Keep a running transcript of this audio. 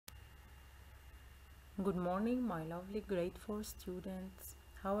Good morning, my lovely grade 4 students.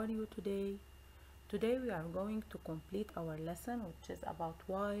 How are you today? Today we are going to complete our lesson, which is about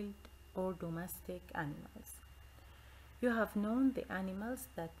wild or domestic animals. You have known the animals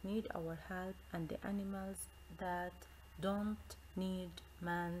that need our help and the animals that don't need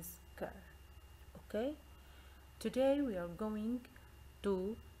man's care. Okay? Today we are going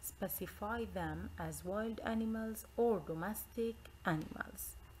to specify them as wild animals or domestic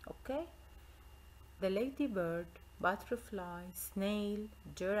animals. Okay? The ladybird, butterfly, snail,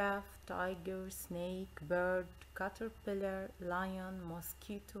 giraffe, tiger, snake, bird, caterpillar, lion,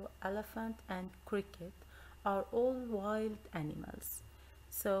 mosquito, elephant, and cricket are all wild animals,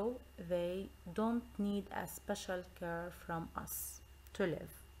 so they don't need a special care from us to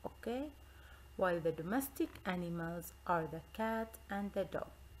live, okay? While the domestic animals are the cat and the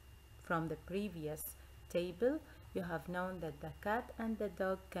dog. From the previous table, you have known that the cat and the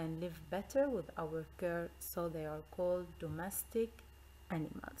dog can live better with our care, so they are called domestic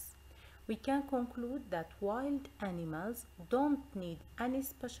animals. We can conclude that wild animals don't need any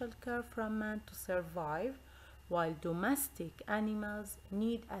special care from man to survive, while domestic animals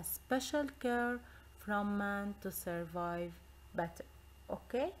need a special care from man to survive better.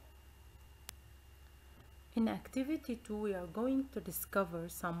 Okay? In activity 2, we are going to discover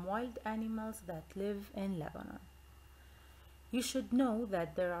some wild animals that live in Lebanon. You should know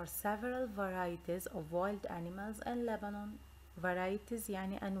that there are several varieties of wild animals in Lebanon. Varieties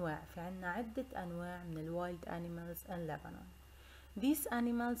يعني أنواع، في عنا عدة أنواع من الwild animals in Lebanon. These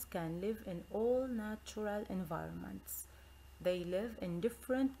animals can live in all natural environments. They live in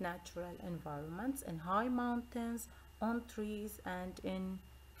different natural environments, in high mountains, on trees, and in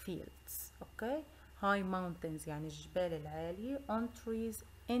fields. Okay? High mountains يعني الجبال العالية, on trees,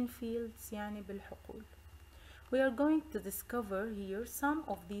 in fields يعني بالحقول. We are going to discover here some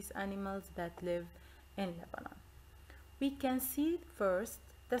of these animals that live in Lebanon. We can see first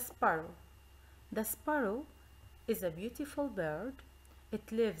the sparrow. The sparrow is a beautiful bird. It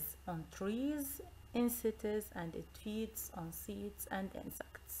lives on trees in cities and it feeds on seeds and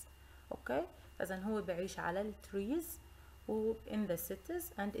insects. Okay? فإذا هو بعيش على التريز in the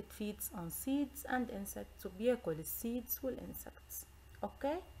cities and it feeds on seeds and insects. وبياكل الseeds والinsects.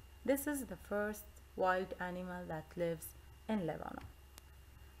 Okay? This is the first wild animal that lives in Lebanon.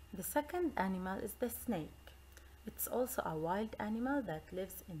 The second animal is the snake. It's also a wild animal that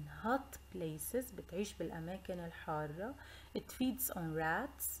lives in hot places. بتعيش بالأماكن الحارة. It feeds on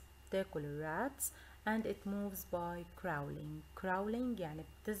rats. بتاكل rats and it moves by crawling. Crawling يعني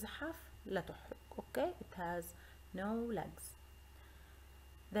بتزحف لتحرك. Okay? It has no legs.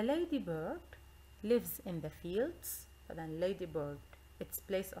 The ladybird lives in the fields. فthen ladybird, its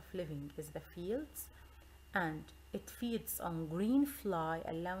place of living is the fields, and it feeds on green fly,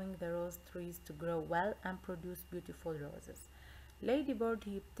 allowing the rose trees to grow well and produce beautiful roses. Ladybird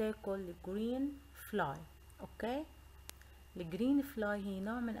هي بتاكل green fly. Okay? الجرين فلاي هي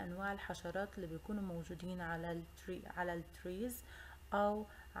نوع من انواع الحشرات اللي بيكونوا موجودين على التريز او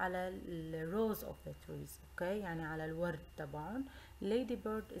على الروز of the trees. Okay? يعني على الورد تبعهم.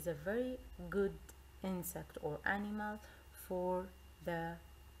 Ladybird is a very good insect or animal for the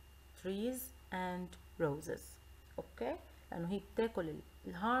trees and roses. Okay? لأنه هي بتاكل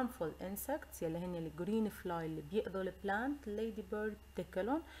harmful insects يلي هن الجرين فلاي اللي بيأذوا البلانت. الليدي بيرد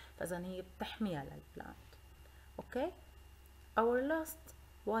بتاكلهم، فإذا هي بتحميها للبلانت. Okay? Our last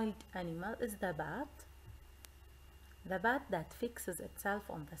wild animal is the bat. The bat that fixes itself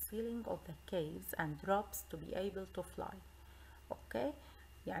on the ceiling of the caves and drops to be able to fly. Okay?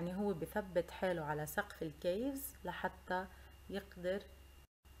 يعني هو بثبت حاله على سقف الكيفز لحتى يقدر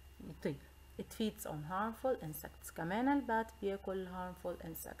يطير. It feeds on harmful insects. كمان البات بياكل harmful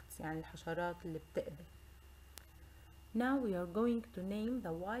insects يعني الحشرات اللي بتأذي. Now we are going to name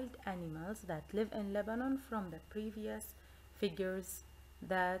the wild animals that live in Lebanon from the previous figures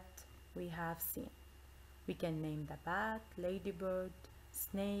that we have seen. We can name the bat, ladybird,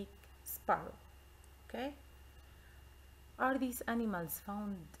 snake, sparrow. Okay? Are these animals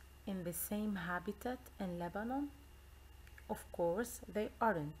found in the same habitat in Lebanon? Of course, they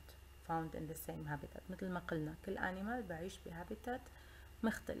aren't found in the same habitat. مثل ما قلنا كل animal بعيش بhabitat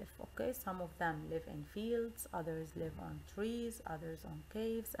مختلف. Okay? Some of them live in fields, others live on trees, others on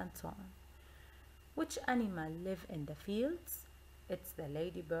caves, and so on. Which animal live in the fields? It's the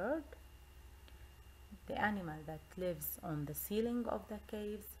ladybird. The animal that lives on the ceiling of the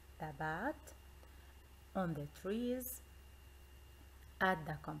caves, the bat. On the trees, at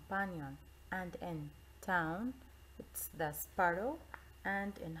the companion and in town, it's the sparrow,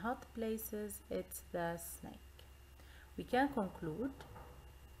 and in hot places it's the snake. We can conclude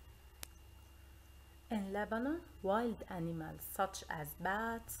in Lebanon, wild animals such as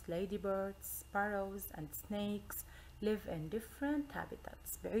bats, ladybirds, sparrows, and snakes live in different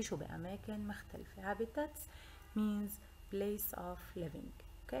habitats. بيعيشوا بأماكن مختلفة. Habitats means place of living.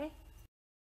 Okay?